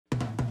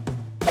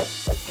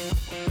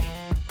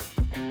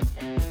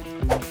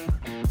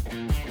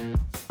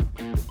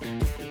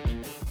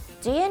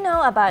Do you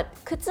know about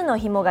靴の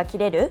紐が切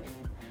れる?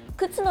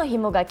 靴の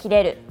紐が切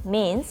れる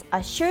means a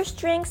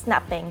shoestring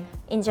snapping.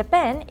 In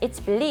Japan, it's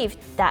believed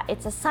that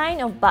it's a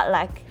sign of bad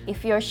luck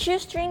if your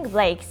shoestring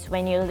breaks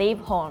when you leave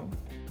home.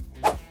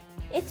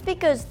 It's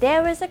because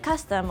there is a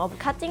custom of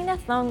cutting the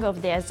thong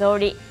of their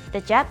zori,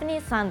 the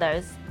Japanese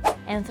sandals,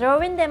 and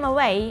throwing them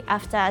away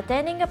after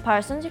attending a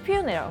person's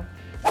funeral.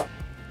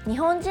 日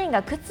本人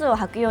が靴を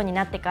履くように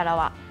なってから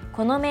は、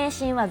この迷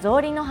信は草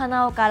履の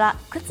鼻緒から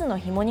靴の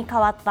紐に変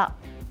わった。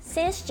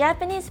Since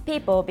Japanese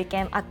people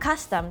became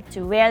accustomed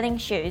to wearing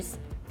shoes,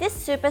 this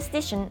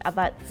superstition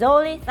about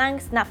zori thong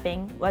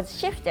snapping was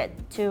shifted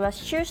to a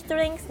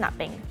shoestring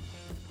snapping.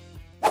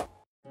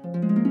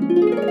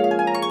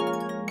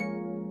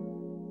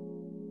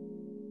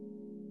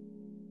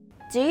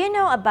 Do you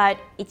know about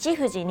一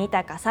富士二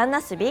鷹三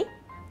なすび?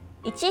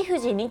 一富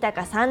士二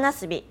鷹三な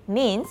すび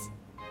means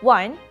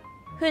 1.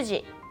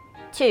 Fuji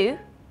 2.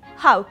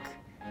 Hawk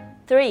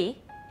 3.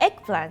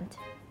 Eggplant.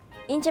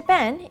 In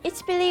Japan,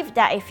 it's believed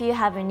that if you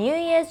have a New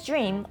Year's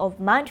dream of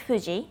Mount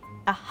Fuji,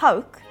 a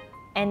hawk,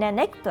 and an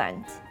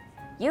eggplant,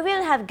 you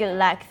will have good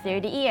luck through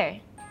the year.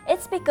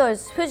 It's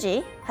because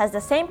Fuji has the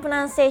same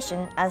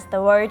pronunciation as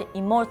the word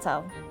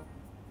immortal.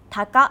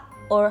 Taka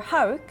or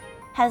hawk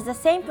has the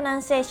same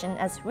pronunciation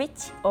as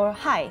rich or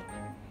high,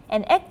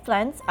 and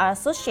eggplants are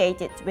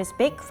associated with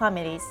big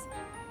families,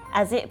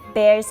 as it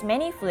bears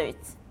many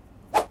fruits.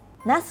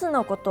 ナス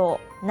のことを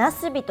ナ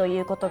スビとい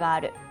うことがあ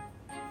る。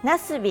ナ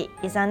スビ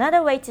is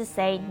another way to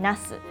say ナ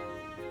ス。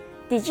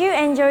Did you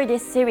enjoy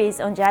this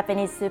series on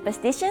Japanese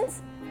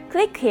superstitions?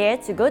 Click here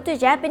to go to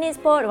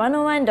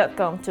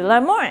JapanesePod101.com to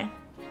learn more.